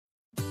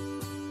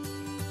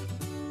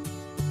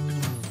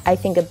I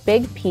think a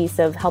big piece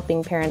of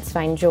helping parents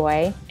find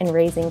joy in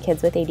raising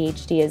kids with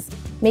ADHD is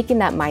making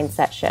that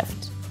mindset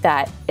shift,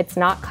 that it's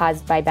not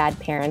caused by bad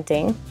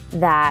parenting,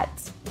 that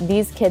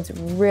these kids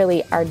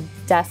really are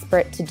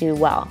desperate to do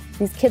well.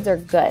 These kids are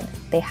good.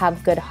 They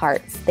have good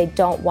hearts. They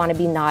don't want to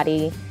be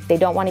naughty. They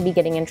don't want to be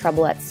getting in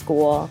trouble at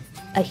school.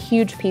 A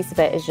huge piece of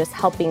it is just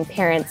helping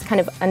parents kind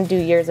of undo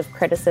years of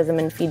criticism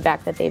and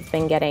feedback that they've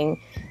been getting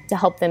to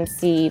help them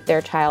see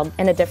their child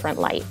in a different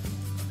light.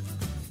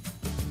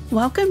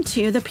 Welcome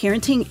to the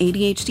Parenting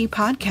ADHD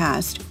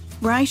podcast,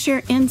 where I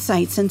share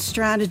insights and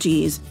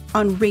strategies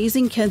on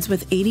raising kids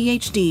with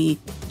ADHD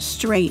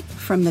straight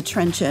from the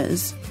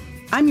trenches.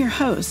 I'm your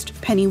host,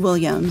 Penny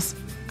Williams.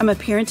 I'm a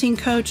parenting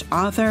coach,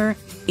 author,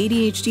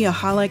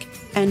 ADHD-aholic,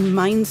 and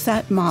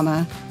mindset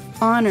mama,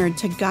 honored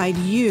to guide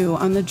you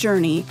on the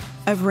journey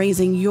of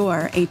raising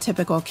your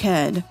atypical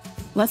kid.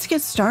 Let's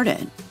get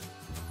started.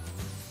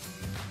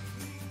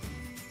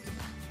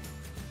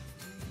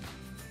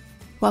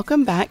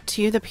 Welcome back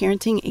to the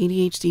Parenting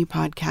ADHD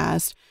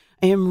podcast.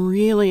 I am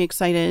really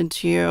excited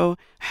to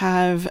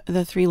have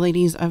the three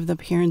ladies of the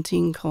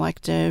Parenting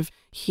Collective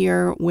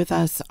here with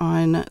us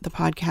on the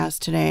podcast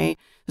today.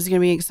 This is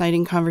going to be an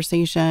exciting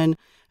conversation,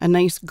 a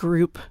nice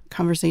group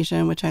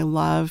conversation, which I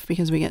love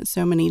because we get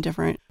so many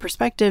different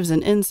perspectives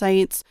and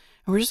insights.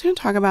 And we're just going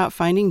to talk about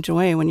finding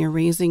joy when you're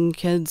raising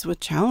kids with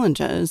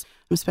challenges,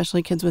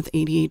 especially kids with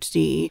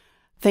ADHD.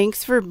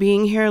 Thanks for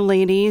being here,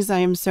 ladies. I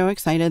am so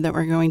excited that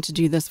we're going to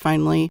do this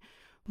finally.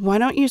 Why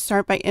don't you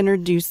start by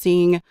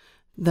introducing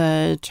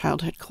the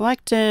Childhood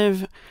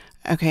Collective?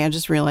 Okay, I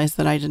just realized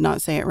that I did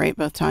not say it right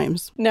both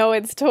times. No,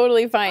 it's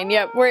totally fine.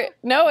 Yep,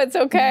 it's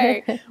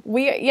okay.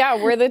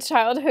 We're the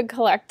Childhood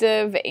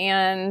Collective,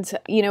 and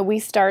we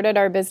started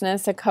our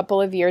business a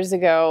couple of years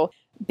ago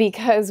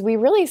because we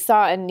really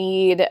saw a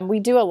need. We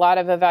do a lot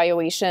of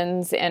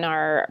evaluations in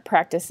our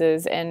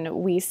practices, and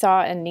we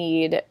saw a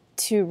need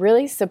to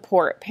really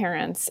support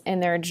parents in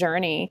their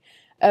journey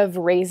of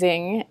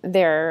raising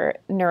their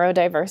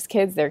neurodiverse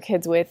kids, their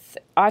kids with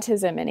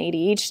autism and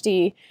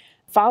ADHD.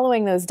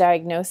 Following those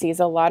diagnoses,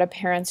 a lot of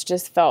parents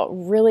just felt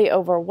really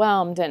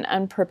overwhelmed and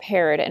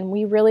unprepared, and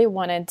we really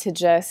wanted to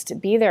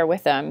just be there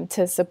with them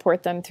to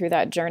support them through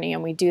that journey,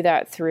 and we do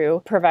that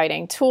through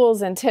providing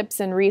tools and tips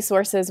and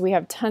resources. We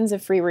have tons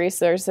of free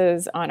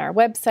resources on our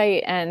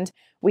website, and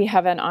we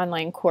have an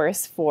online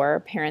course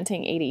for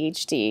parenting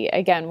ADHD.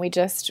 Again, we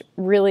just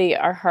really,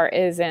 our heart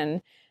is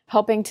in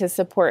helping to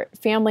support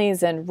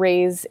families and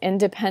raise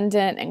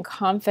independent and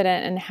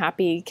confident and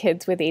happy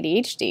kids with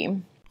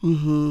ADHD.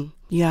 Mm-hmm.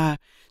 Yeah.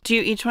 Do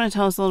you each want to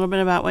tell us a little bit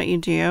about what you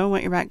do,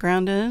 what your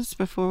background is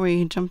before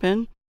we jump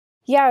in?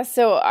 Yeah,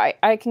 so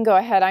I can go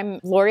ahead. I'm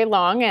Lori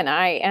Long, and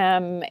I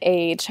am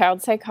a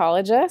child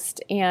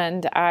psychologist,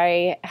 and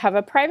I have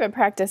a private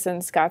practice in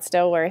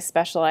Scottsdale where I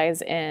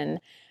specialize in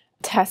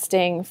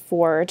testing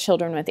for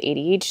children with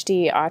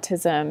ADHD,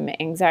 autism,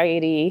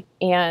 anxiety,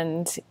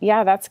 and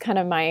that's kind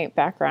of my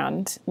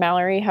background.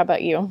 Mallory, how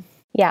about you?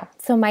 Yeah,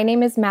 so my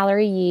name is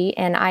Mallory Yee,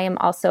 and I am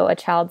also a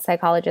child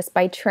psychologist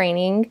by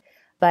training,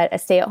 but a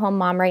stay-at-home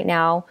mom right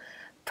now.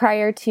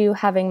 Prior to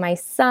having my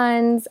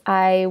sons,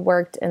 I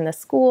worked in the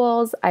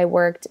schools, I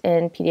worked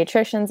in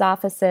pediatricians'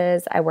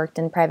 offices, I worked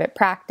in private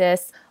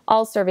practice,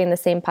 all serving the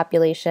same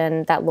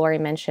population that Lori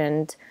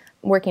mentioned,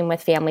 working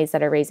with families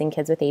that are raising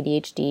kids with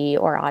ADHD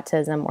or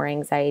autism or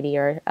anxiety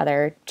or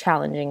other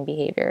challenging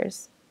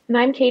behaviors. And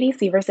I'm Katie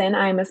Severson.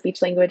 I'm a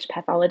speech language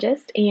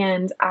pathologist,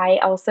 and I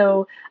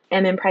also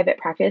am in private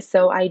practice.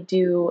 So I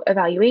do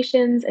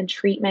evaluations and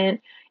treatment.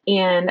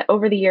 And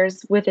over the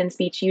years within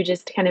speech, you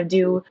just kind of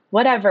do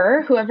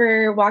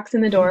whoever walks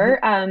in the door.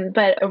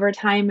 But over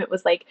time, it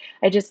was like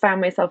I just found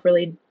myself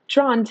really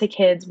drawn to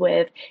kids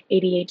with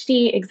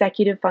ADHD,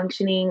 executive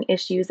functioning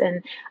issues.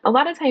 And a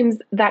lot of times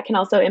that can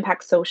also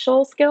impact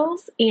social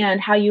skills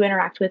and how you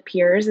interact with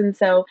peers. And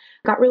so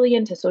got really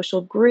into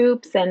social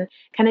groups and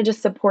kind of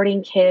just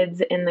supporting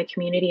kids in the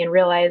community and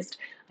realized,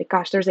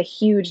 gosh, there's a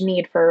huge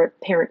need for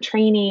parent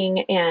training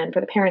and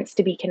for the parents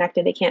to be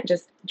connected. They can't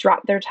just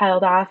drop their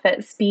child off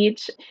at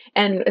speech.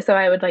 And so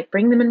I would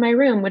bring them in my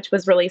room, which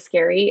was really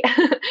scary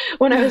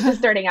when I was just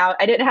starting out.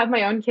 I didn't have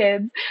my own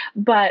kids,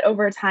 but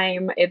over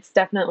time, it's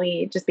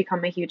definitely just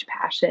become a huge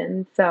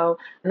passion. So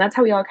that's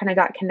how we all kind of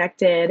got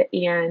connected,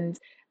 and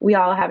we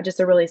all have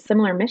just a really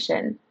similar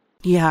mission.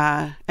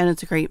 Yeah, and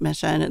it's a great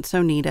mission. It's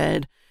so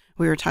needed.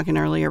 We were talking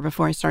earlier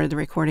before I started the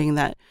recording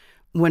that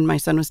when my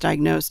son was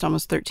diagnosed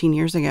almost 13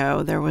 years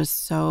ago, there was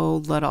so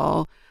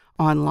little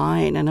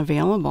online and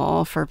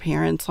available for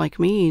parents like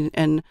me.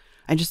 And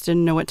I just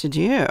didn't know what to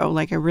do.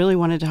 I really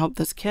wanted to help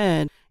this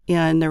kid.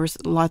 And there was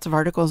lots of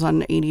articles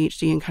on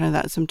ADHD and kind of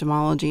that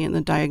symptomology and the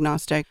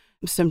diagnostic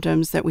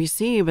symptoms that we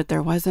see, but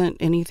there wasn't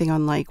anything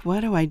on what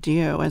do I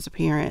do as a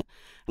parent?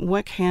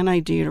 What can I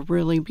do to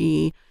really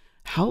be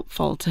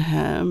helpful to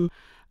him?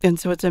 And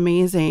so it's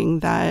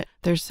amazing that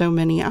there's so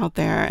many out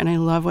there. And I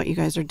love what you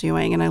guys are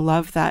doing. And I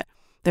love that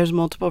there's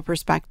multiple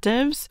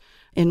perspectives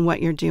in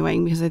what you're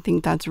doing, because I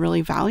think that's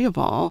really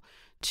valuable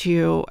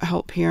to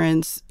help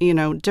parents,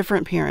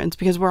 different parents,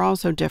 because we're all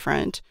so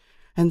different.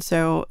 And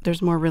so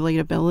there's more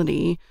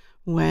relatability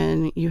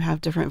when you have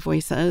different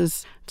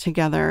voices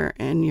together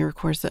in your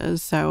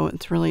courses. So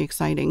it's really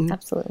exciting.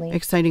 Absolutely.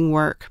 Exciting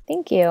work.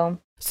 Thank you.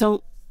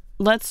 So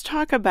let's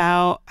talk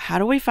about, how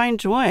do we find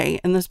joy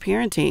in this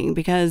parenting?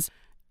 Because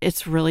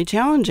it's really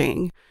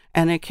challenging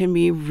and it can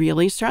be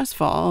really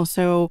stressful.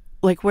 So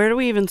where do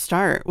we even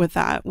start with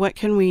that? What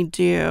can we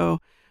do?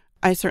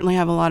 I certainly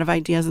have a lot of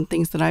ideas and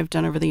things that I've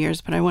done over the years,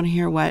 but I want to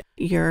hear what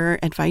your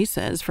advice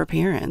is for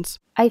parents.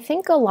 I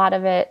think a lot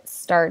of it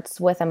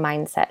starts with a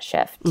mindset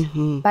shift.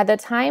 By the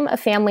time a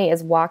family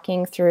is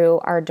walking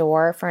through our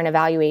door for an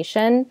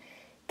evaluation,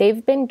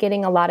 they've been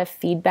getting a lot of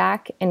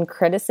feedback and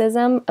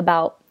criticism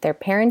about their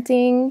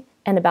parenting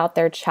and about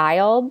their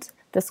child.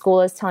 The school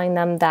is telling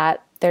them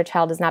that their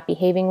child is not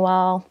behaving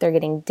well. They're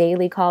getting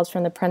daily calls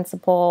from the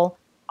principal.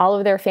 All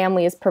of their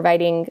family is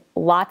providing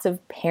lots of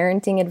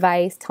parenting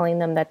advice, telling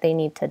them that they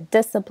need to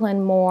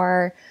discipline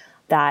more,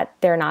 that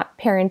they're not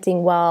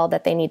parenting well,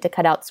 that they need to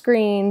cut out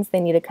screens, they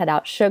need to cut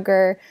out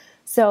sugar.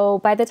 So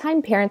by the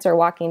time parents are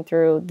walking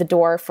through the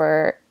door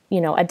for,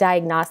 a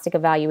diagnostic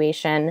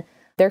evaluation,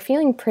 they're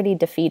feeling pretty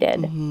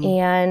defeated.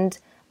 And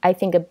I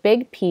think a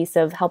big piece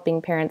of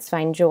helping parents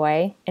find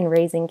joy in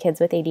raising kids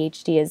with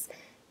ADHD is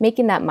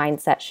making that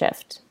mindset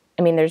shift.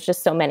 I mean, there's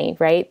just so many,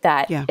 right?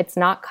 That it's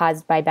not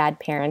caused by bad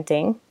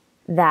parenting,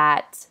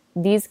 that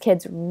these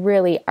kids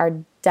really are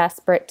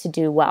desperate to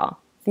do well.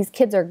 These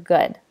kids are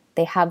good.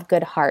 They have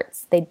good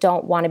hearts. They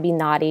don't want to be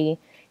naughty.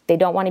 They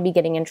don't want to be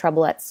getting in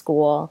trouble at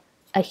school.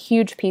 A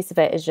huge piece of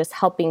it is just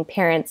helping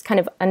parents kind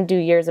of undo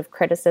years of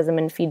criticism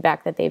and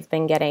feedback that they've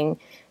been getting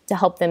to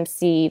help them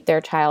see their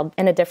child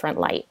in a different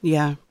light.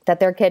 Yeah. That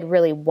their kid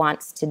really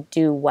wants to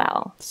do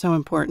well. So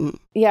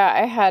important. Yeah,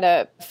 I had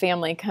a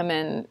family come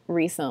in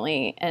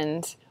recently,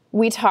 and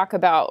we talk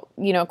about,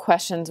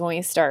 questions when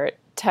we start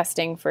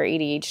testing for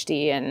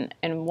ADHD.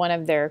 And one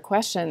of their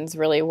questions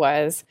really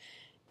was,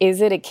 is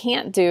it a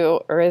can't do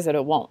or is it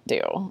a won't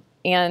do?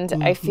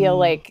 And I feel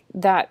like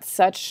that's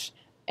such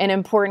an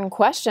important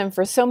question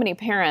for so many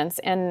parents,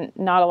 and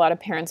not a lot of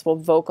parents will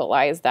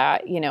vocalize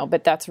that,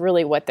 but that's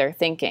really what they're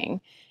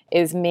thinking,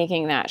 is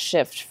making that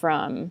shift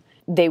from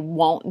they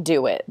won't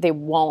do it, they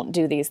won't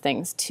do these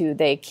things, to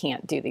they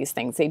can't do these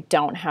things, they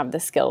don't have the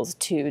skills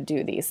to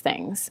do these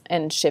things,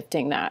 and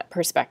shifting that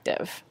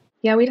perspective.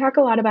 Yeah, we talk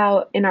a lot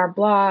about in our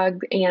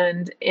blog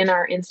and in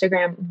our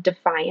Instagram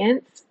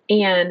defiance.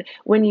 And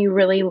when you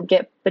really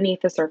get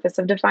beneath the surface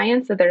of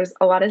defiance, that there's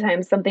a lot of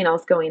times something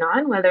else going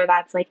on, whether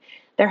that's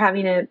they're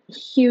having a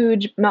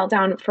huge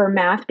meltdown for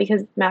math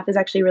because math is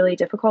actually really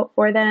difficult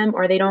for them,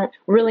 or they don't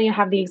really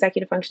have the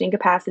executive functioning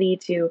capacity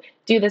to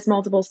do this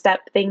multiple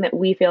step thing that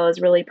we feel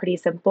is really pretty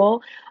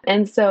simple.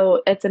 And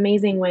so it's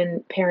amazing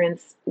when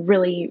parents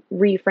really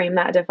reframe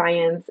that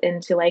defiance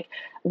into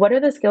what are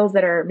the skills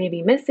that are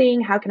maybe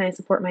missing? How can I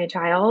support my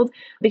child?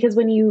 Because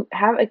when you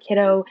have a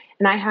kiddo,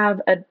 and I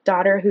have a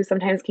daughter who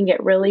sometimes can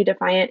get really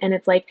defiant, and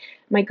it's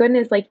my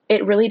goodness,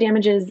 it really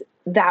damages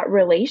that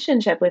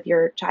relationship with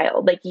your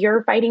child.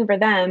 You're fighting for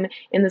them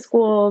in the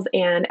schools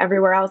and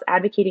everywhere else,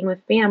 advocating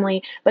with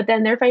family, but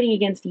then they're fighting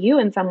against you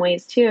in some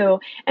ways too.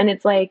 And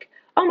it's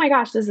oh my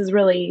gosh, this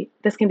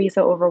can be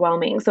so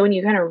overwhelming. So when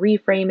you kind of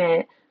reframe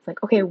it, it's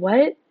okay,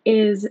 what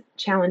is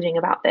challenging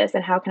about this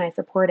and how can I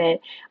support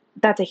it?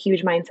 That's a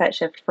huge mindset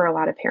shift for a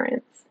lot of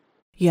parents.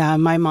 Yeah,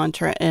 my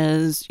mantra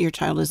is your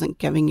child isn't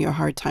giving you a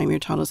hard time, your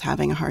child is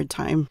having a hard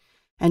time.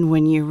 And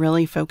when you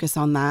really focus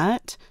on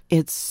that,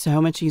 it's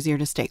so much easier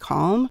to stay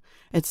calm.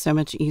 It's so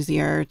much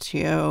easier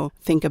to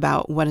think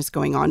about what is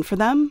going on for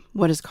them,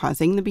 what is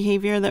causing the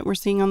behavior that we're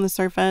seeing on the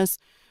surface,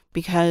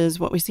 because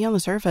what we see on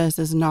the surface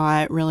is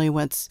not really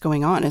what's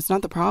going on. It's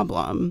not the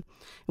problem.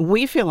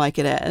 We feel like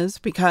it is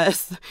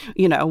because,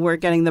 we're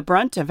getting the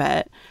brunt of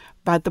it,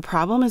 but the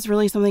problem is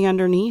really something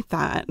underneath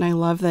that. And I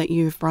love that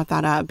you've brought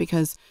that up,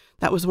 because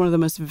that was one of the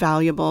most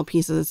valuable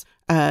pieces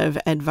of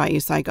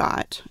advice I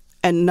got.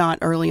 And not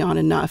early on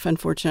enough,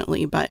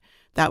 unfortunately, but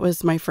that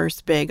was my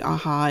first big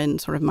aha and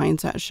sort of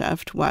mindset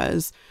shift,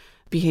 was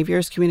behavior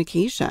is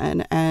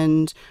communication.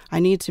 And I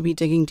need to be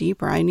digging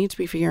deeper. I need to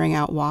be figuring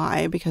out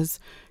why, because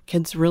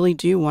kids really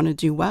do want to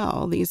do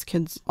well. These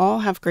kids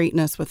all have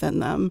greatness within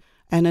them,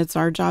 and it's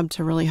our job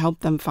to really help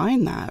them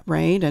find that,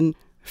 right? And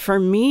for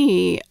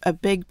me, a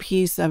big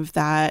piece of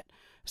that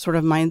sort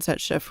of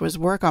mindset shift was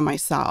work on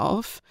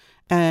myself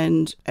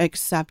and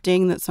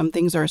accepting that some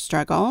things are a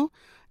struggle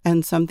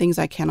and some things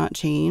I cannot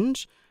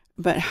change,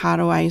 but how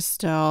do I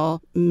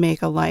still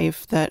make a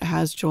life that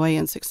has joy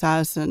and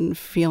success and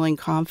feeling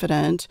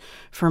confident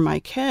for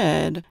my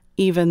kid,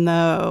 even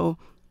though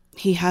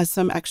he has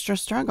some extra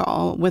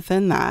struggle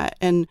within that,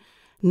 and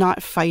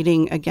not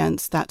fighting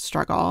against that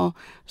struggle.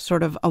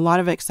 Sort of a lot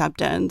of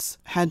acceptance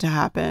had to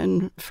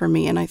happen for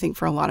me, and I think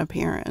for a lot of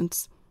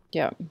parents.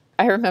 Yeah.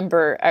 I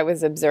remember I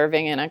was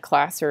observing in a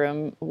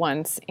classroom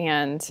once,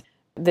 and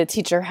the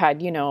teacher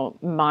had,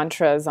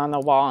 mantras on the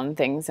wall and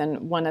things.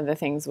 And one of the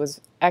things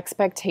was,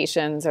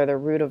 expectations are the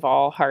root of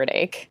all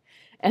heartache.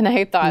 And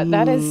I thought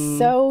that is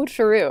so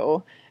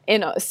true.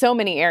 in so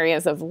many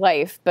areas of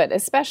life, but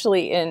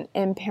especially in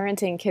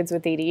parenting kids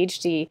with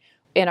ADHD.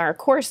 In our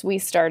course, we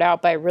start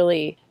out by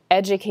really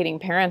educating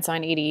parents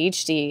on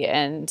ADHD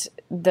and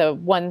the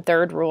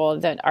 1/3 rule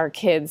that our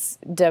kids'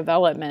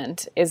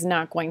 development is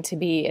not going to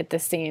be at the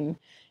same,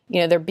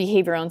 their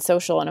behavioral and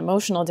social and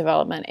emotional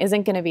development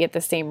isn't going to be at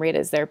the same rate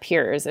as their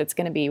peers. It's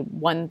going to be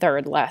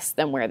 1/3 less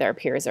than where their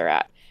peers are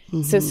at.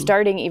 So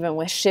starting even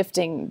with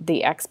shifting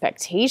the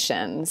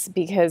expectations,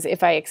 because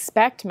if I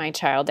expect my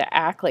child to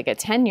act like a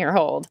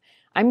 10-year-old,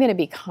 I'm going to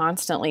be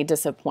constantly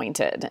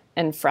disappointed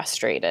and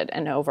frustrated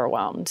and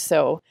overwhelmed.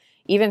 So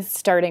even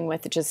starting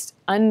with just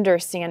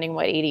understanding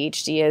what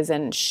ADHD is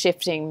and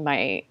shifting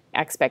my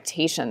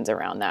expectations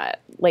around that,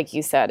 like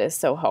you said, is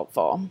so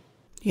helpful.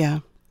 Yeah.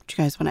 Do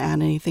you guys want to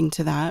add anything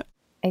to that?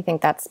 I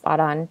think that's spot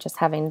on. Just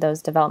having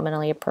those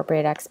developmentally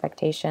appropriate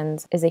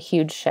expectations is a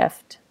huge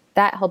shift.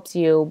 That helps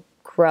you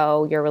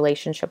grow your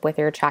relationship with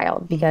your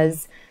child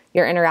because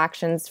your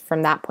interactions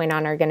from that point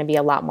on are going to be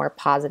a lot more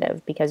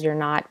positive because you're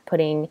not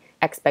putting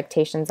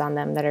expectations on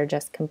them that are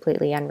just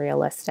completely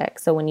unrealistic.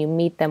 So when you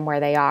meet them where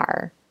they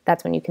are,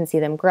 that's when you can see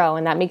them grow.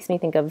 And that makes me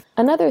think of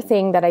another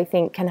thing that I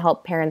think can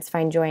help parents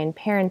find joy in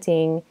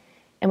parenting,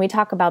 and we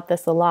talk about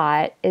this a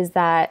lot, is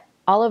that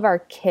all of our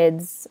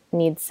kids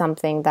need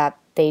something that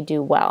they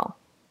do well.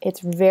 It's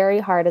very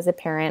hard as a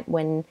parent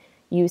when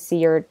you see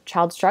your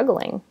child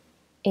struggling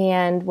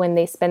and when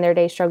they spend their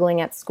day struggling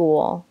at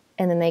school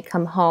and then they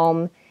come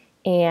home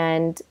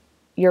and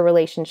your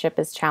relationship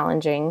is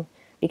challenging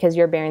because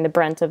you're bearing the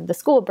brunt of the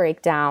school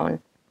breakdown.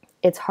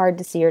 It's hard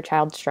to see your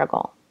child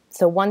struggle.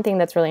 So one thing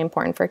that's really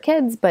important for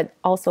kids, but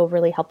also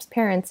really helps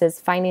parents, is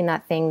finding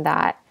that thing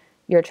that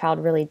your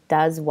child really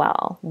does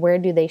well. Where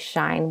do they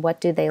shine?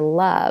 What do they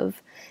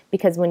love?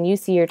 Because when you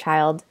see your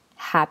child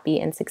happy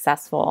and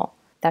successful,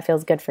 that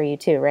feels good for you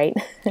too, right?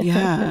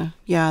 Yeah,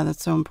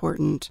 that's so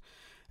important.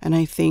 And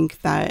I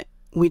think that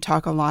we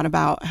talk a lot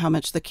about how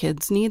much the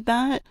kids need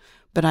that,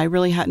 but I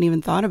really hadn't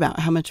even thought about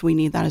how much we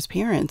need that as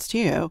parents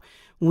too.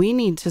 We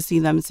need to see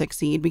them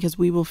succeed because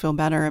we will feel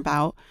better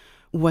about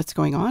what's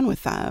going on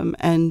with them.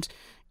 And,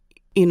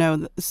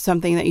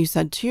 something that you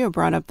said too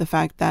brought up the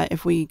fact that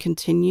if we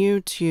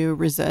continue to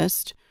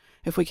resist,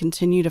 if we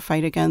continue to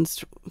fight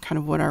against kind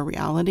of what our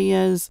reality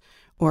is,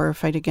 or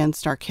fight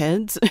against our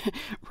kids,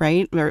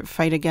 right? Or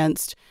fight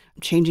against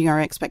changing our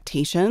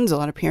expectations. A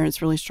lot of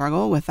parents really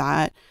struggle with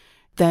that.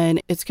 Then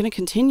it's going to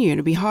continue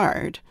to be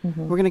hard.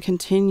 We're going to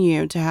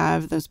continue to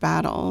have those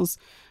battles.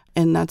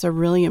 And that's a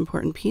really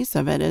important piece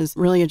of it, is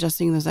really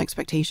adjusting those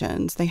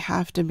expectations. They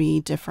have to be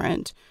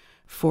different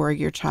for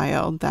your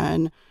child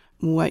than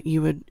what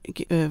you would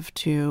give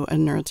to a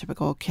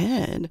neurotypical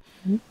kid.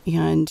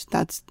 And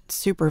that's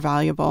super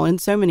valuable in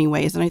so many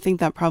ways. And I think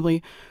that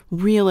probably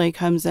really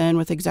comes in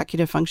with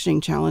executive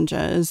functioning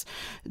challenges.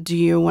 Do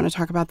you want to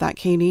talk about that,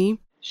 Katie?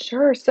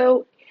 Sure.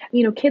 So,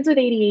 kids with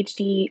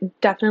ADHD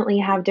definitely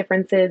have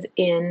differences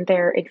in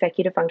their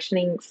executive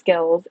functioning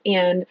skills.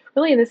 And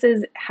really, this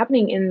is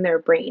happening in their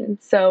brain.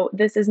 So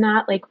this is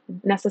not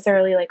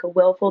necessarily like a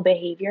willful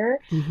behavior.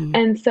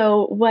 And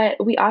so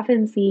what we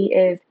often see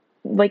is,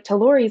 like to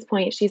Lori's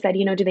point, she said,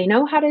 do they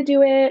know how to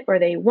do it or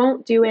they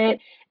won't do it?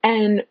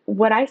 And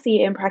what I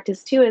see in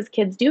practice too is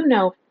kids do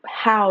know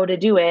how to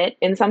do it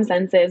in some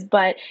senses,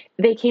 but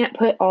they can't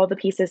put all the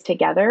pieces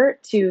together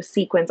to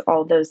sequence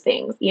all those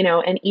things,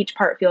 and each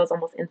part feels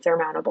almost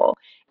insurmountable.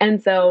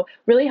 And so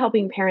really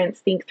helping parents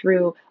think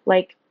through,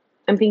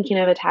 I'm thinking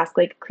of a task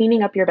like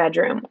cleaning up your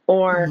bedroom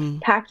or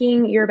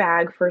packing your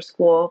bag for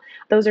school.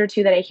 Those are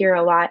two that I hear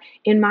a lot.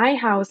 In my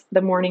house,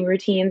 the morning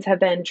routines have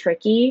been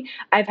tricky.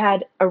 I've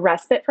had a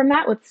respite from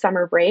that with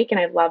summer break and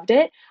I've loved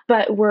it,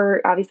 but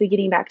we're obviously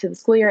getting back to the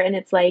school year and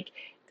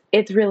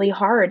it's really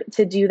hard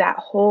to do that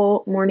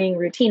whole morning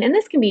routine. And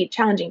this can be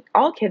challenging.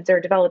 All kids are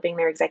developing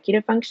their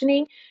executive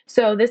functioning.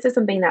 So this is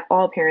something that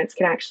all parents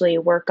can actually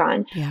work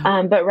on,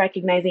 but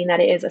recognizing that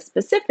it is a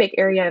specific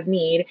area of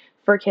need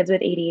for kids with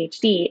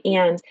ADHD.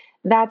 And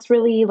that's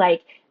really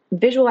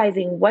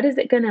visualizing what is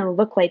it going to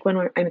look like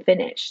when I'm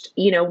finished,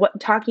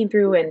 talking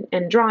through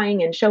and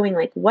drawing and showing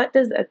what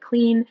does a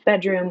clean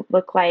bedroom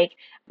look like?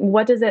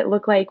 What does it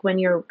look like when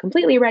you're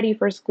completely ready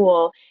for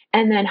school?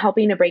 And then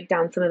helping to break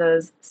down some of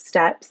those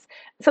steps.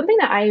 Something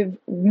that I've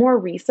more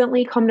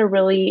recently come to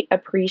really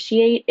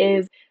appreciate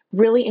is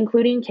really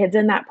including kids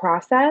in that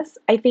process.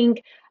 I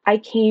think I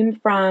came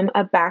from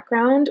a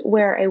background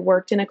where I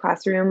worked in a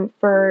classroom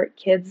for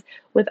kids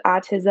with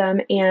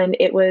autism, and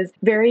it was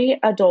very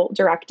adult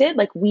directed.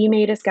 We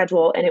made a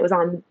schedule and it was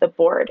on the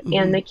board,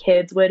 and the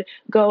kids would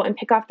go and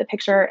pick off the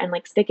picture and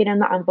stick it in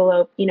the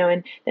envelope,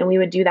 and then we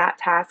would do that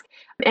task.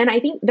 And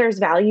I think there's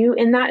value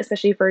in that,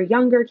 especially for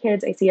younger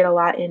kids. I see it a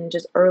lot in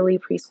just early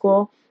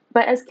preschool.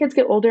 But as kids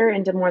get older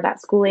into more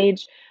that school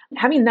age,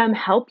 having them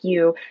help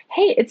you,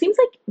 hey, it seems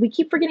like we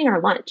keep forgetting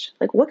our lunch.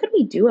 What could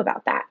we do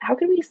about that? How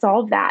could we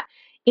solve that?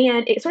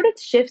 And it sort of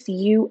shifts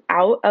you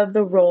out of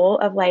the role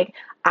of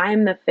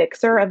I'm the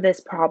fixer of this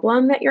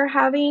problem that you're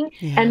having,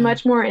 and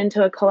much more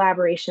into a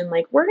collaboration.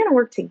 We're going to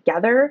work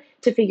together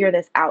to figure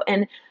this out.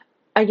 And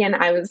again,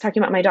 I was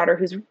talking about my daughter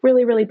who's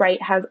really, really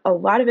bright, has a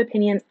lot of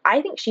opinions.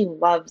 I think she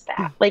loves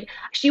that. Like,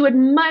 she would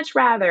much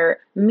rather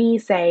me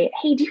say,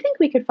 hey, do you think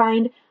we could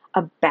find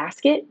a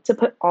basket to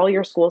put all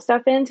your school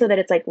stuff in so that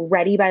it's like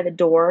ready by the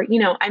door?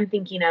 I'm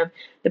thinking of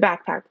the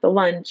backpack, the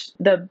lunch,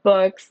 the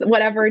books,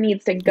 whatever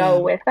needs to go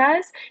Yeah. with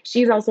us.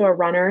 She's also a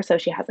runner, so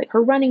she has like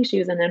her running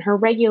shoes and then her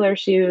regular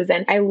shoes.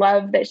 And I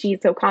love that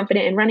she's so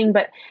confident in running,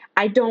 but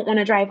I don't want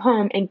to drive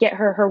home and get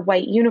her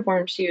white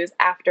uniform shoes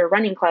after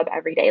running club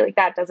every day. Like,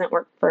 that doesn't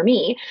work for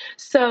me.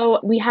 So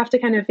we have to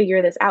kind of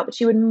figure this out. But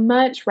she would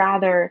much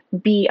rather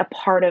be a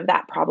part of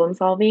that problem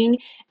solving.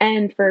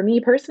 And for me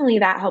personally,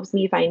 that helps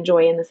me find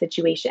joy in the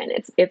situation.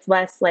 It's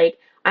less like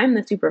I'm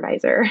the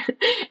supervisor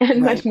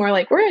and much Right. more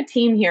like we're a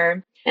team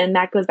here. And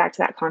that goes back to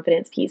that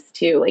confidence piece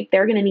too. Like,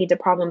 they're going to need to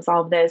problem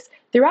solve this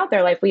throughout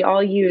their life. We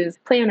all use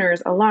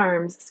planners,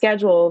 alarms,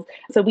 schedules.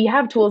 So we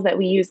have tools that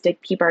we use to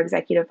keep our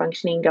executive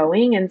functioning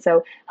going. And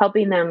so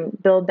helping them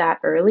build that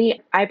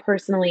early, I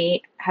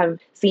personally have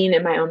seen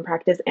in my own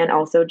practice, and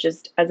also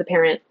just as a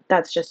parent,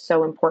 that's just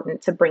so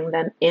important to bring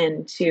them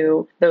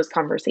into those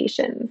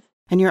conversations.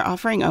 And you're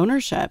offering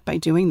ownership by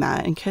doing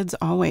that. And kids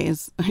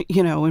always,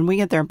 when we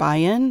get their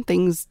buy-in,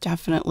 things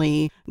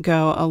definitely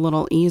go a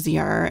little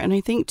easier. And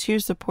I think too,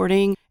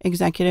 supporting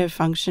executive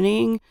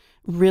functioning,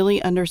 really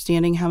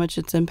understanding how much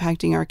it's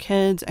impacting our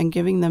kids and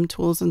giving them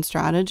tools and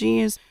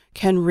strategies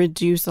can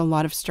reduce a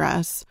lot of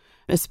stress,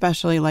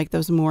 especially like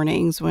those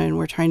mornings when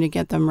we're trying to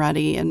get them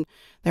ready and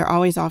they're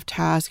always off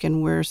task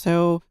and we're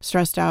so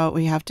stressed out.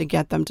 We have to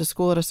get them to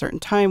school at a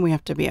certain time. We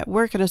have to be at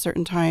work at a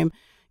certain time.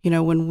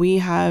 When we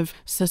have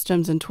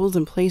systems and tools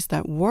in place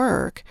that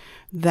work,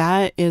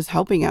 that is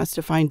helping us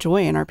to find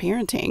joy in our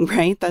parenting,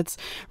 right? That's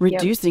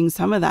reducing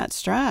some of that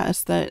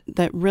stress that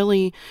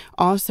really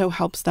also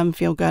helps them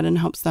feel good and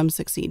helps them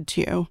succeed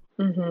too.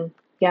 Mm-hmm.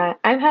 Yeah,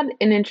 I've had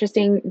an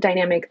interesting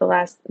dynamic the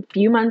last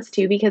few months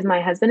too, because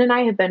my husband and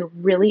I have been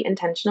really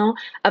intentional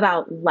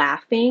about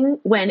laughing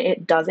when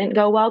it doesn't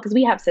go well, because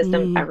we have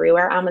systems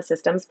everywhere. I'm a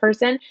systems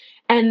person.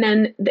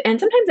 And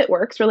sometimes it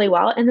works really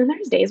well. And then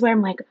there's days where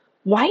I'm like,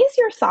 why is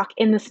your sock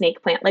in the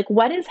snake plant? Like,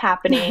 what is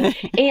happening?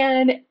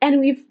 And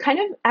we've kind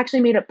of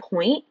actually made a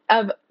point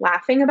of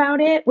laughing about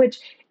it,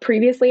 which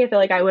previously I feel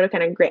like I would have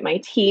kind of grit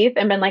my teeth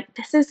and been like,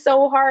 this is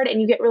so hard.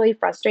 And you get really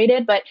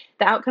frustrated, but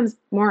the outcome's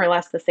more or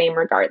less the same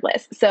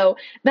regardless. So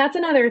that's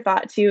another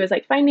thought too, is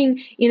like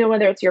finding,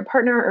 whether it's your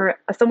partner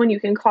or someone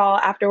you can call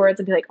afterwards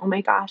and be like, oh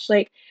my gosh,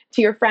 like,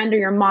 to your friend or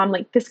your mom,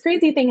 like, this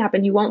crazy thing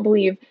happened. You won't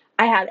believe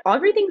I had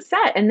everything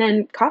set and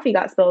then coffee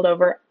got spilled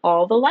over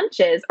all the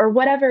lunches or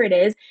whatever it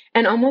is,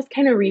 and almost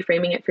kind of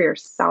reframing it for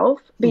yourself,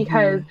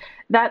 because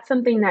that's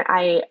something that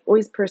I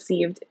always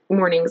perceived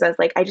mornings as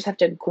like, I just have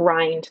to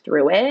grind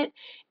through it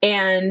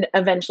and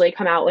eventually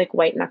come out like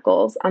white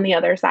knuckles on the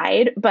other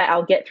side, but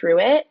I'll get through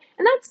it.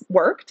 And that's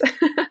worked,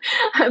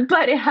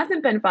 but it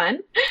hasn't been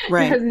fun.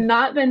 Right. It has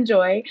not been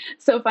joy.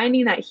 So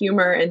finding that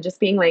humor and just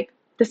being like,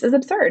 this is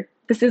absurd.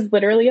 This is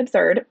literally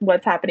absurd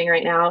what's happening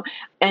right now.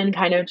 And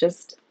kind of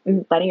just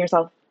letting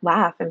yourself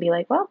laugh and be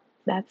like, well,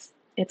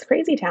 it's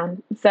crazy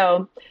town.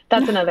 So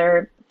that's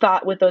another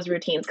thought with those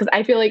routines. Cause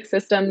I feel like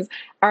systems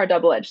are a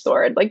double-edged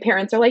sword. Like,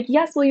 parents are like,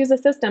 yes, we'll use a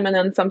system. And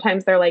then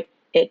sometimes they're like,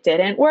 it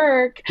didn't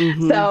work.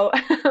 So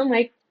I'm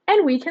like,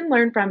 and we can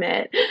learn from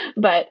it,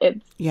 but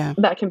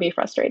that can be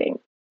frustrating.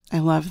 I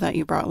love that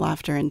you brought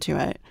laughter into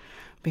it,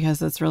 because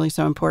that's really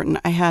so important.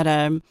 I had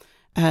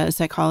a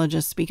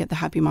psychologist speak at the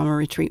Happy Mama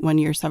Retreat one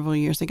year, several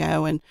years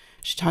ago, and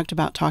she talked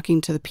about talking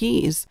to the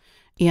peas.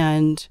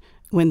 And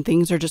when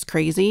things are just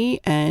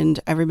crazy and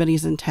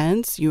everybody's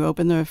intense, you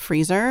open the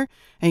freezer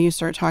and you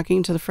start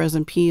talking to the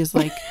frozen peas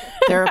like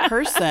they're a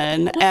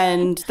person,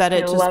 and that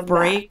it just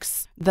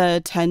breaks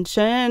the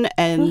tension,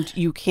 and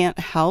you can't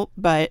help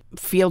but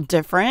feel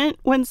different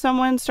when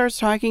someone starts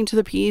talking to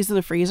the peas in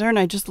the freezer. And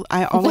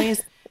I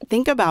always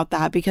think about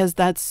that, because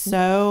that's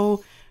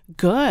so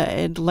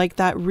good. Like,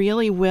 that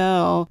really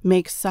will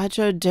make such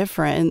a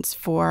difference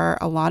for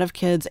a lot of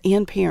kids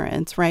and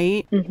parents,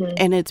 right?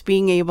 And it's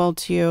being able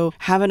to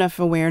have enough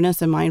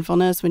awareness and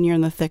mindfulness when you're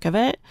in the thick of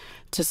it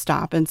to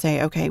stop and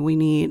say, okay, we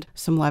need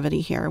some levity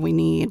here. We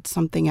need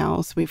something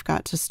else. We've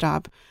got to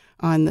stop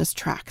on this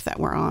track that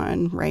we're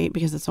on, right?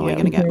 Because it's only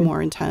going to get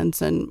more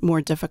intense and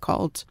more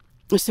difficult.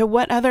 So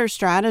what other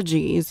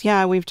strategies?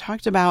 Yeah, we've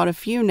talked about a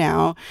few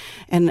now,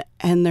 and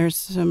there's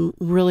some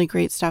really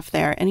great stuff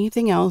there.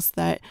 Anything else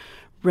that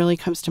really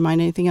comes to mind?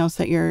 Anything else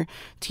that you're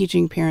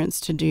teaching parents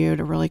to do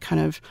to really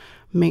kind of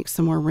make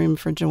some more room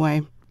for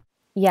joy?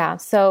 Yeah.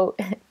 So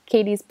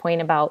Katie's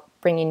point about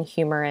bringing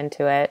humor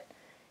into it,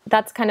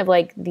 that's kind of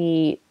like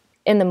in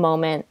the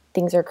moment,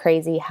 things are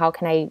crazy. How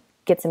can I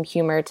get some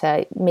humor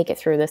to make it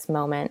through this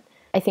moment?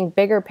 I think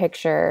bigger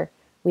picture,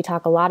 we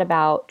talk a lot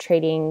about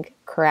trading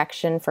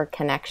correction for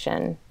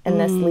connection, and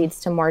this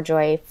leads to more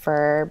joy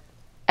for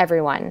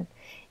everyone.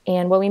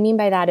 And what we mean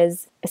by that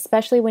is,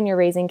 especially when you're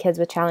raising kids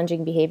with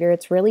challenging behavior,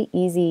 it's really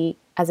easy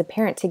as a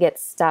parent to get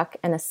stuck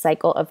in a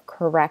cycle of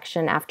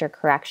correction after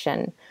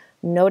correction,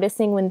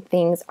 noticing when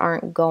things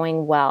aren't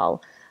going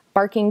well,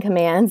 barking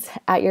commands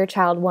at your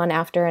child one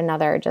after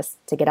another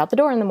just to get out the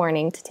door in the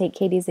morning, to take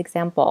Katie's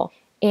example.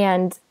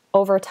 And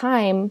over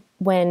time,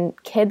 when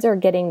kids are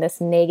getting this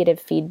negative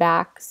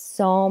feedback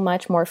so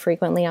much more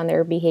frequently on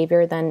their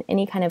behavior than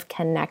any kind of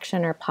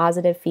connection or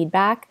positive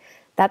feedback,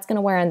 that's going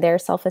to wear on their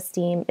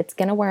self-esteem. It's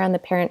going to wear on the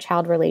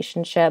parent-child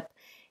relationship,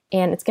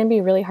 and it's going to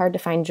be really hard to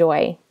find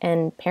joy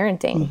in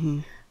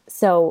parenting.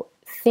 So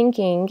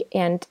thinking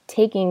and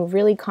taking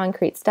really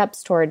concrete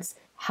steps towards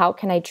how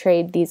can I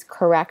trade these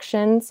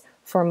corrections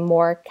for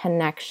more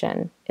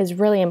connection is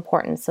really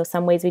important. So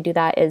some ways we do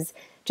that is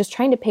just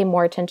trying to pay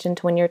more attention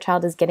to when your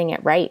child is getting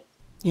it right,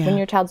 when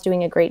your child's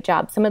doing a great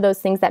job. Some of those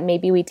things that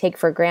maybe we take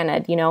for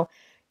granted,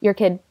 your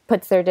kid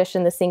puts their dish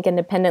in the sink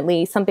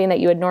independently, something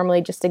that you would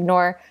normally just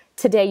ignore.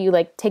 Today, you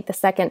take the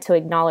second to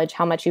acknowledge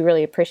how much you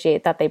really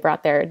appreciate that they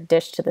brought their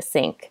dish to the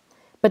sink.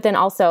 But then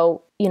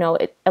also,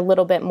 a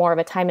little bit more of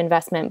a time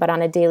investment, but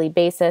on a daily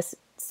basis,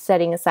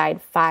 setting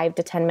aside 5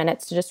 to 10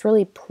 minutes to just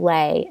really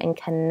play and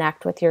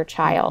connect with your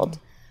child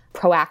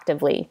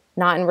proactively,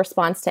 not in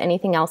response to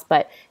anything else,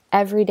 but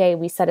every day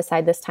we set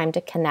aside this time to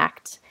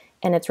connect.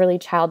 And it's really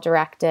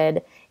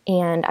child-directed.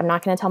 And I'm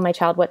not going to tell my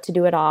child what to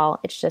do at all.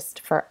 It's just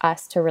for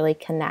us to really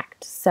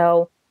connect.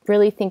 So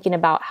really thinking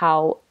about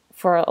how,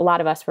 for a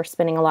lot of us, we're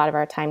spending a lot of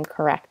our time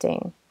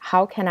correcting.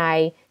 How can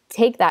I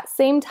take that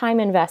same time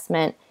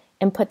investment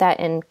and put that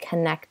in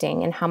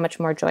connecting, and how much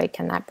more joy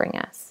can that bring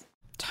us?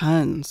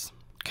 Tons.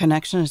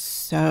 Connection is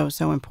so,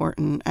 so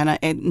important.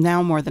 And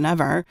now more than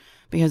ever,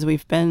 because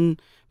we've been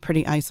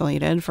pretty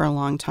isolated for a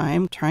long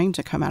time, trying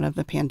to come out of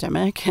the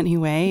pandemic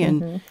anyway.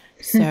 And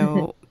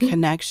so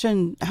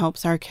connection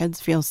helps our kids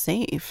feel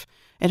safe.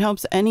 It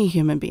helps any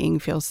human being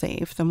feel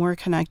safe. The more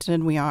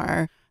connected we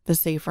are, the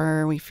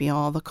safer we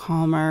feel, the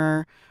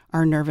calmer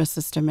our nervous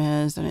system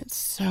is. And it's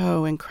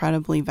so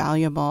incredibly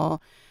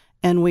valuable.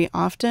 And we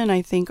often,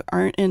 I think,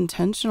 aren't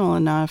intentional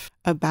enough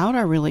about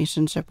our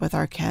relationship with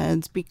our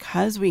kids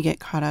because we get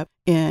caught up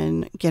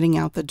in getting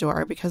out the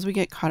door, because we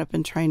get caught up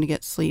in trying to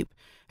get sleep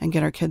and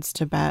get our kids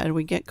to bed.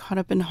 We get caught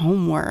up in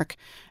homework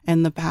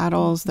and the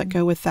battles that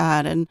go with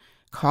that, and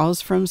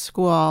calls from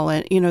school.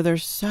 And,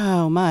 there's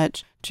so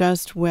much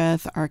just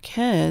with our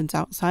kids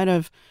outside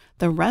of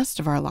the rest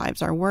of our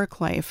lives, our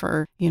work life,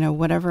 or,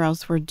 whatever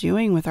else we're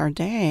doing with our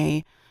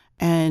day.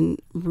 And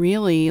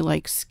really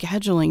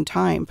scheduling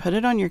time, put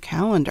it on your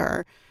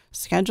calendar,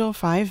 schedule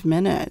 5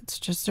 minutes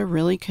just to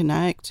really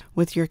connect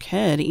with your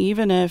kid,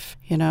 even if,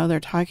 they're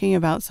talking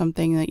about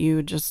something that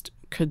you just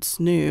could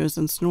snooze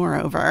and snore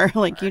over.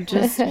 You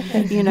just,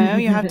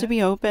 you have to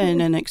be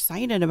open and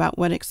excited about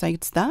what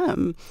excites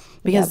them,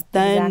 because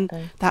then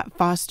that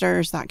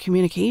fosters that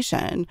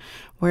communication.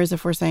 Whereas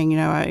if we're saying,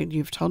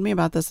 you've told me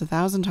about this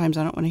 1,000 times,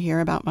 I don't want to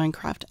hear about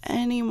Minecraft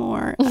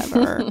anymore,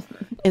 ever,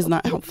 is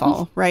not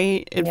helpful,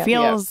 right? It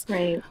feels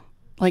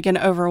like an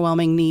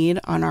overwhelming need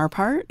on our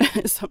part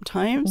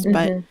sometimes,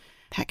 but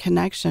that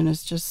connection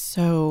is just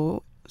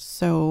so,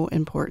 so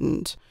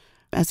important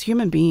as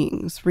human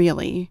beings,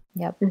 really.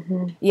 Yep.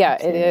 Yeah,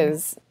 it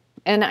is.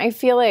 And I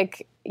feel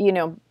like,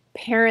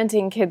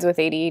 parenting kids with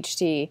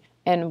ADHD,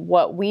 and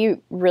what we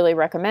really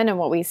recommend and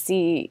what we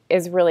see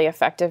is really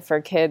effective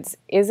for kids,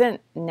 isn't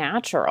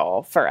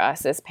natural for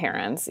us as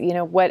parents.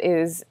 What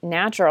is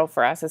natural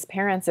for us as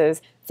parents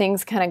is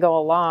things kind of go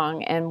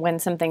along, and when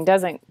something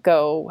doesn't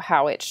go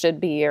how it should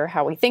be or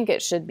how we think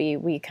it should be,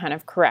 we kind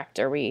of correct,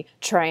 or we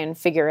try and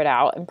figure it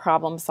out and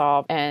problem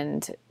solve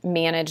and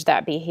manage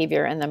that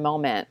behavior in the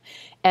moment.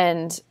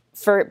 And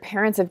for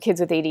parents of kids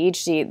with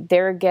ADHD,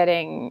 they're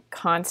getting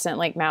constant,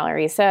 like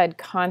Mallory said,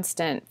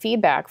 constant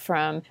feedback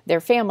from their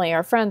family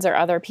or friends or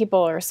other people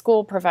or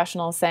school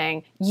professionals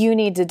saying, you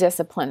need to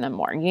discipline them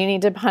more. You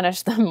need to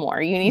punish them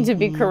more. You need to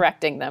be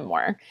correcting them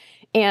more.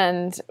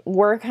 And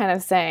we're kind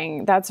of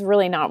saying, that's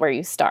really not where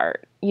you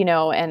start,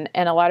 and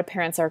a lot of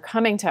parents are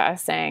coming to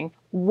us saying,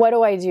 what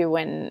do I do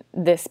when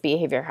this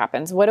behavior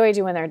happens? What do I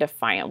do when they're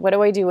defiant? What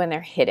do I do when they're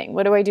hitting?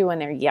 What do I do when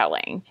they're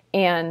yelling?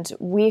 And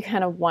we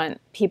kind of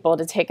want people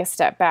to take a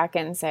step back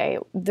and say,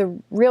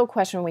 the real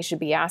question we should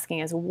be asking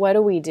is, what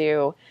do we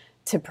do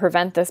to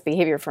prevent this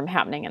behavior from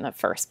happening in the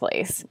first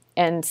place?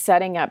 And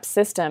setting up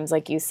systems,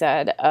 like you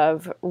said,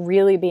 of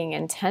really being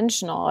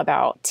intentional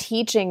about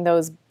teaching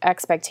those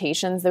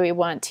expectations that we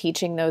want,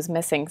 teaching those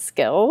missing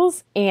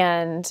skills,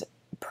 and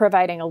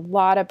providing a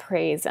lot of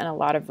praise and a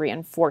lot of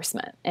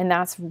reinforcement. And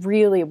that's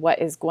really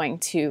what is going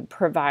to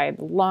provide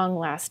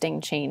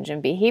long-lasting change in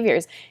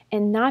behaviors.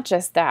 And not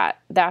just that,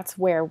 that's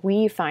where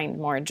we find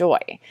more joy.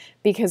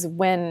 Because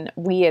when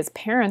we as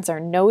parents are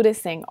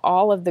noticing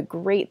all of the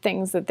great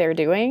things that they're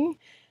doing,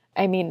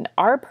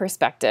 our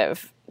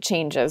perspective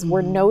changes.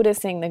 We're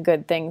noticing the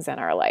good things in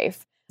our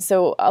life.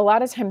 So a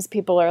lot of times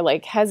people are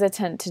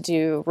hesitant to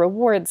do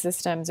reward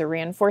systems or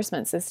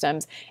reinforcement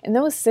systems. And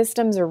those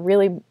systems are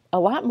really a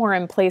lot more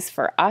in place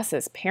for us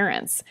as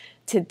parents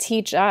to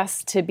teach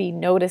us to be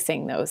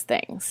noticing those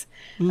things,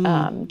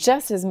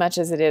 just as much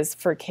as it is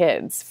for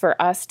kids,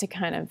 for us to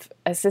kind of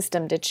assist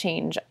them to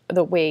change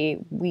the way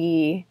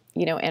we,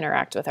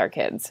 interact with our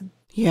kids.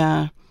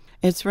 Yeah.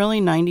 It's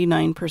really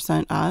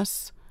 99%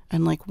 us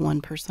and like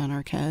 1%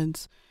 are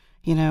kids.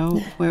 You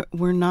know,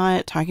 we're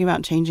not talking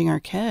about changing our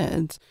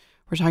kids.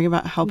 We're talking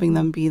about helping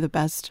them be the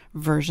best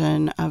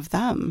version of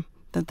them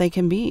that they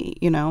can be,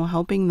 you know,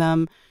 helping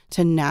them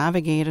to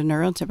navigate a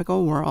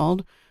neurotypical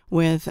world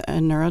with a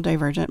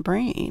neurodivergent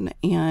brain.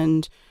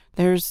 And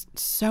there's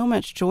so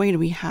much joy to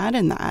be had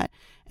in that.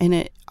 And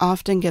it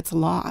often gets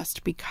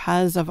lost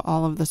because of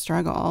all of the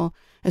struggle,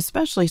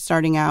 especially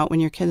starting out when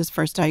your kid is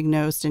first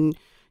diagnosed and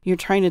you're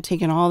trying to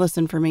take in all this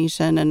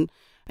information. And,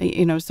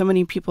 you know, so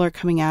many people are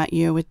coming at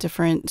you with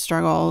different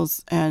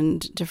struggles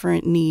and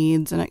different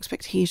needs and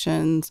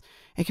expectations.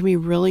 It can be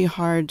really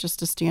hard just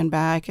to stand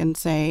back and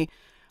say,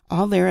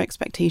 all their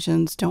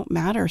expectations don't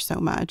matter so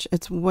much.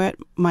 It's what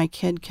my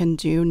kid can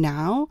do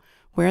now,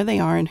 where they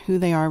are and who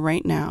they are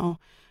right now,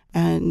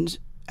 and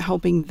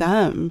helping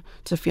them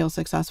to feel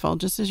successful.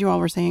 Just as you all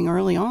were saying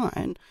early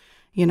on,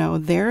 you know,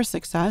 their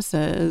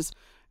successes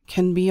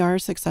can be our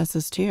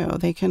successes too.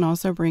 They can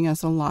also bring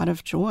us a lot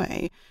of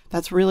joy.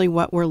 That's really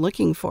what we're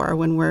looking for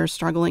when we're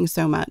struggling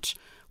so much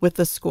with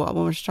the school,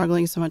 when we're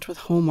struggling so much with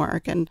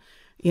homework. And,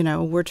 you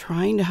know, we're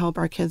trying to help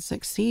our kids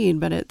succeed,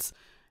 but it's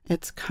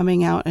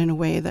coming out in a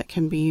way that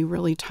can be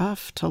really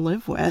tough to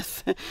live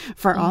with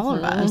for all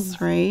of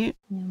us, right?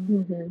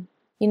 Mm-hmm.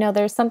 You know,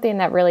 there's something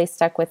that really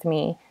stuck with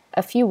me.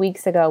 A few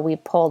weeks ago, we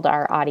polled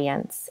our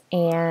audience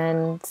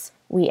and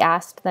we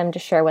asked them to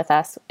share with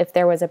us if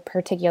there was a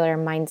particular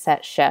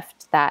mindset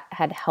shift that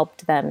had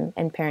helped them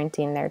in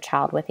parenting their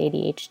child with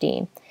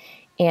ADHD.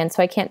 And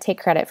so I can't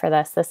take credit for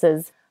this. This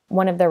is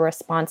one of the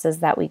responses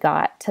that we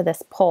got to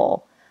this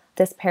poll.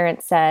 This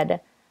parent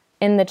said,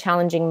 "In the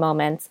challenging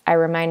moments, I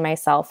remind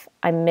myself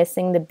I'm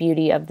missing the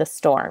beauty of the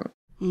storm."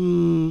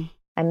 I'm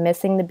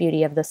missing the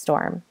beauty of the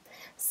storm.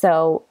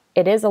 So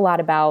it is a lot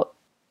about,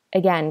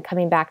 again,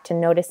 coming back to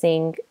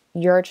noticing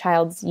your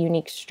child's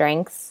unique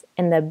strengths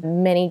and the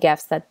many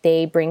gifts that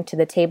they bring to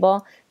the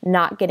table,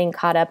 not getting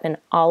caught up in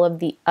all of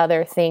the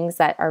other things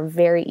that are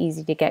very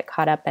easy to get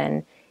caught up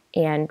in,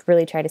 and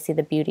really try to see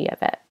the beauty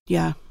of it.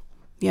 Yeah.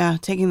 Yeah.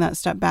 Taking that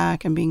step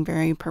back and being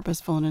very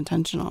purposeful and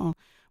intentional,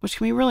 which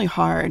can be really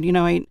hard. You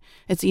know,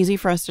 it's easy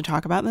for us to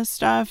talk about this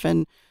stuff,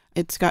 and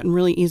it's gotten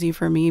really easy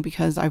for me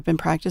because I've been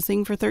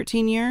practicing for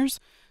 13 years.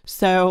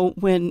 So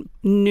when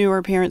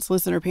newer parents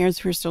listen, or parents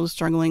who are still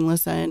struggling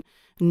listen,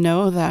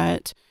 know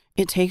that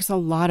it takes a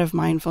lot of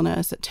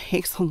mindfulness. It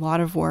takes a lot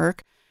of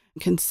work,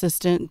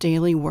 consistent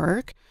daily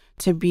work,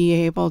 to be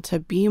able to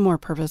be more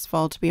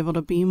purposeful, to be able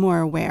to be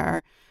more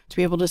aware, to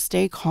be able to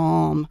stay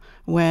calm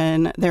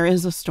when there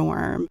is a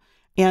storm,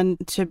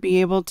 and to be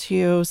able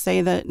to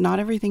say that not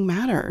everything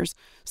matters.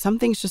 Some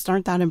things just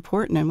aren't that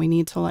important, and we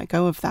need to let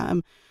go of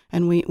them.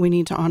 And we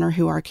need to honor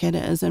who our kid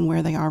is and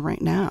where they are right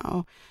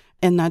now.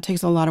 And that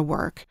takes a lot of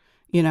work,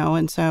 you know.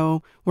 And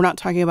so we're not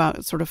talking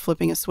about sort of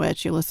flipping a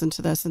switch. You listen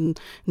to this and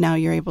now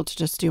you're able to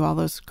just do all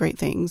those great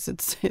things.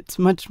 It's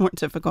much more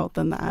difficult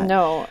than that.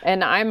 No,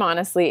 and I'm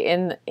honestly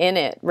in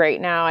it right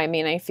now. I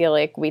mean, I feel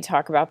like we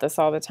talk about this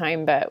all the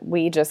time, but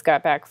we just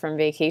got back from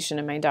vacation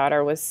and my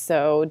daughter was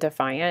so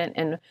defiant.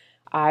 And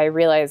I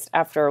realized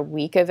after a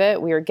week of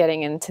it, we were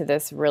getting into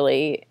this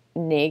really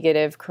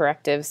negative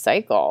corrective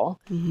cycle.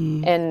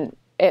 Mm-hmm. And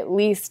at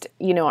least,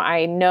 you know,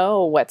 I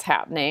know what's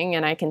happening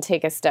and I can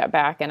take a step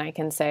back and I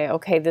can say,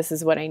 okay, this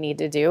is what I need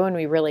to do. And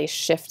we really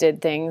shifted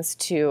things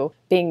to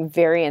being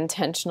very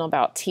intentional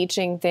about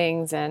teaching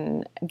things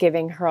and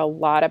giving her a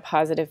lot of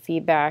positive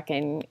feedback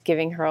and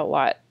giving her a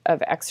lot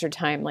of extra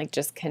time, like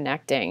just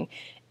connecting.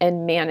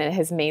 And man, it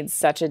has made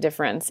such a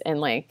difference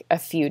in like a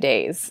few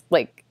days,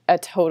 like a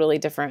totally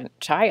different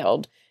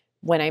child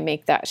when I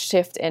make that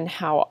shift in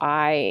how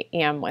I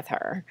am with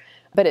her.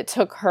 But it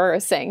took her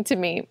saying to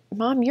me,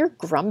 "Mom, you're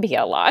grumpy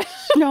a lot."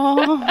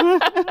 No.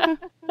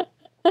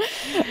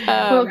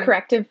 Well,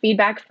 corrective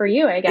feedback for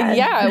you, I guess.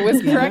 Yeah, it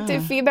was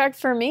corrective feedback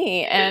for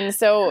me. And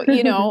so,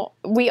 you know,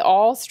 we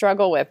all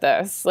struggle with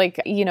this.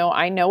 Like, you know,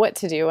 I know what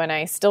to do and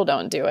I still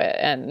don't do it.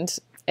 And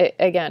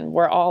again,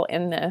 we're all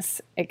in this.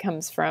 It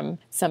comes from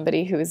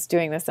somebody who's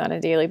doing this on a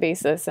daily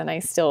basis and I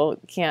still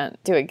can't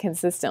do it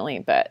consistently.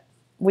 But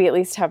we at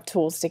least have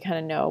tools to kind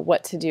of know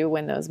what to do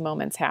when those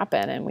moments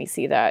happen. And we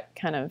see that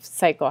kind of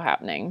cycle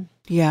happening.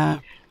 Yeah.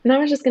 And I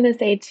was just going to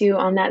say too,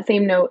 on that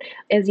same note,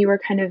 as you were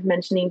kind of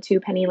mentioning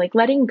too, Penny, like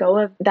letting go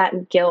of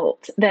that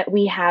guilt that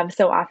we have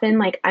so often,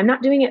 like I'm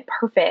not doing it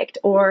perfect,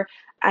 or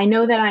I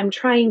know that I'm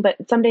trying, but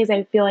some days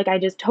I feel like I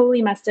just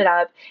totally messed it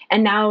up.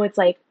 And now it's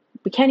like,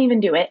 we can't even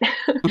do it.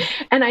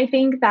 And I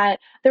think that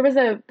there was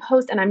a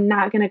post, and I'm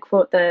not going to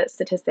quote the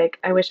statistic.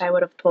 I wish I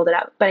would have pulled it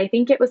up, but I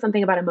think it was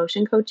something about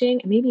emotion coaching.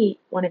 And maybe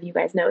one of you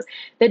guys knows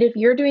that if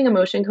you're doing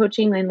emotion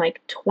coaching, then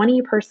like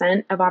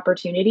 20% of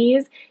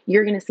opportunities,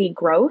 you're going to see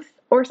growth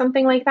or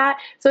something like that.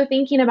 So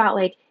thinking about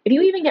like, if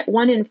you even get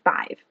 1 in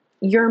 5,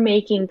 you're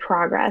making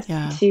progress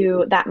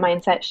to that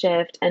mindset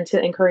shift and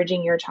to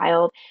encouraging your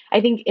child. I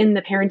think in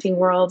the parenting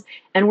world,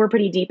 and we're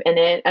pretty deep in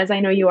it, as I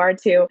know you are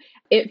too,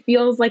 it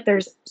feels like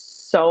there's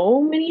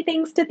so many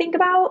things to think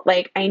about.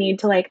 Like I need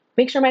to like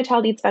make sure my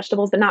child eats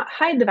vegetables, but not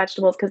hide the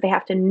vegetables because they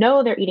have to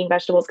know they're eating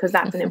vegetables because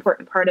that's an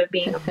important part of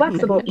being a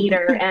flexible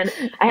eater. And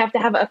I have to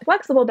have a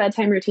flexible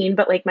bedtime routine,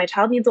 but like my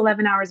child needs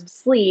 11 hours of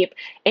sleep.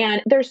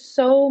 And there's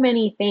so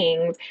many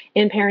things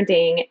in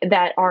parenting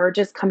that are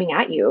just coming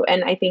at you.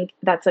 And I think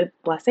that's a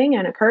blessing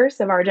and a curse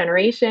of our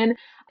generation.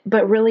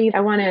 But really,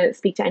 I want to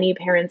speak to any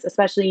parents,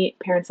 especially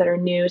parents that are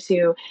new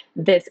to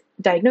this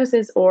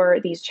diagnosis or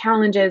these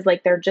challenges,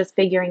 like they're just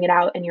figuring it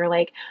out. And you're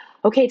like,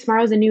 okay,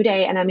 tomorrow's a new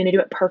day and I'm going to do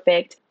it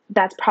perfect.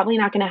 That's probably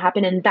not going to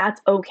happen. And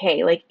that's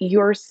okay. Like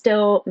you're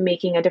still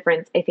making a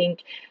difference. I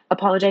think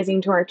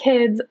apologizing to our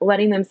kids,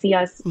 letting them see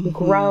us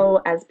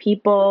grow as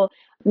people,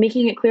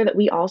 making it clear that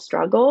we all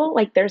struggle.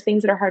 Like there's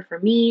things that are hard for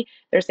me.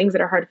 There's things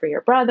that are hard for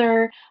your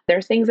brother.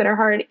 There's things that are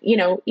hard,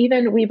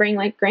 even we bring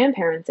like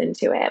grandparents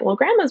into it. Well,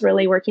 grandma's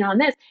really working on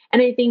this.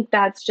 And I think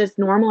that's just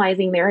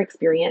normalizing their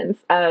experience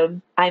of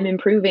I'm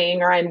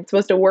improving or I'm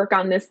supposed to work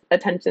on this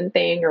attention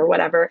thing or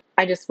whatever.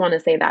 I just want to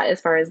say that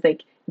as far as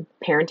like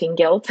parenting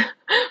guilt,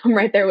 I'm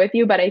right there with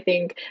you. But I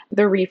think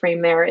the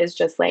reframe there is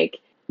just like,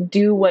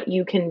 do what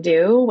you can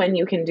do when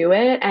you can do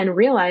it and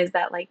realize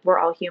that like we're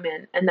all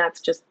human and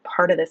that's just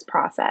part of this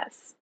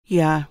process.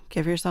 Yeah.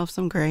 Give yourself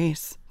some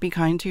grace. Be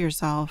kind to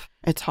yourself.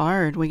 It's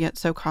hard. We get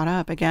so caught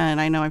up. Again,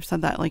 I know I've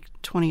said that like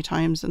 20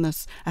 times in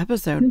this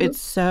episode.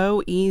 It's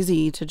so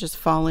easy to just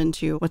fall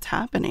into what's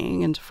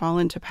happening and to fall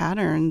into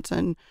patterns.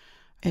 And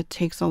it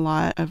takes a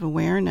lot of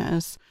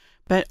awareness.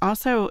 But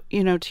also,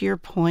 to your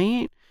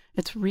point,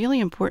 it's really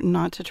important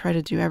not to try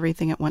to do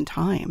everything at one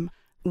time.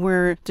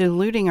 We're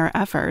diluting our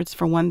efforts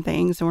for one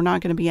thing, so we're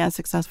not going to be as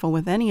successful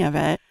with any of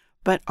it.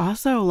 But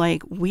also,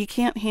 like, we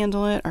can't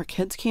handle it. Our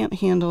kids can't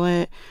handle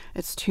it.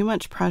 It's too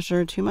much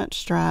pressure, too much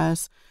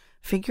stress.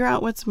 Figure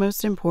out what's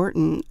most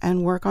important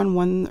and work on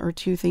one or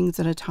two things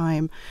at a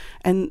time.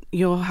 And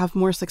you'll have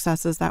more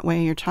successes that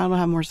way. Your child will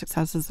have more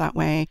successes that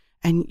way.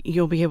 And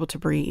you'll be able to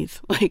breathe.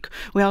 Like,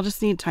 we all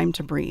just need time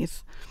to breathe,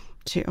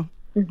 too.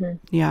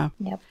 Yeah.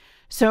 Yep.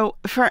 So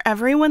for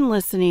everyone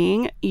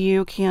listening,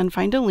 you can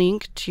find a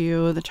link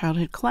to the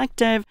Childhood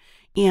Collective,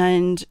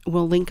 and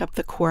we'll link up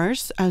the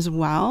course as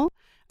well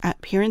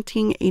at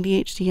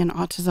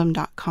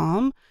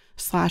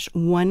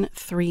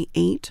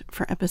parentingadhdandautism.com/138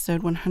 for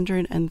episode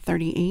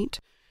 138.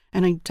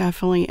 And I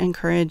definitely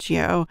encourage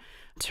you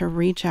to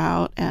reach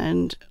out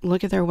and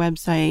look at their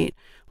website,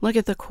 look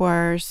at the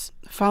course,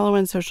 follow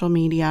on social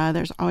media.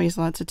 There's always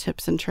lots of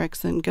tips and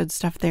tricks and good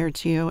stuff there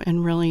too,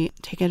 and really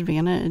take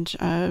advantage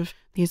of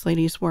these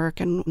ladies' work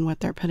and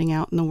what they're putting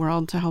out in the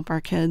world to help our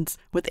kids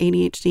with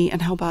ADHD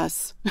and help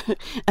us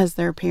as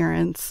their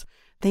parents.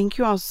 Thank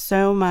you all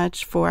so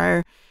much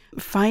for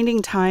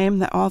finding time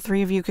that all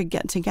three of you could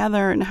get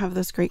together and have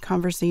this great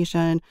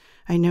conversation.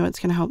 I know it's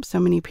going to help so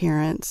many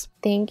parents.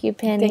 Thank you,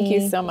 Penny. Thank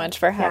you so much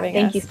for having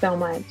us. Thank you so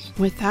much.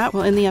 With that,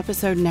 we'll end the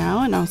episode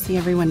now, and I'll see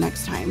everyone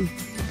next time.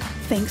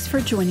 Thanks for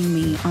joining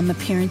me on the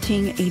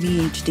Parenting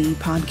ADHD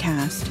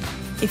podcast.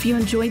 If you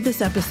enjoyed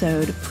this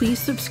episode, please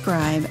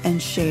subscribe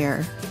and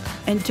share.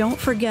 And don't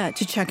forget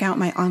to check out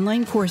my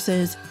online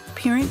courses,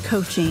 parent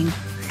coaching,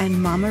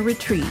 and mama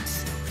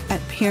retreats at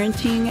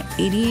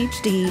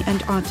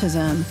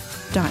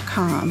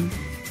parentingadhdandautism.com.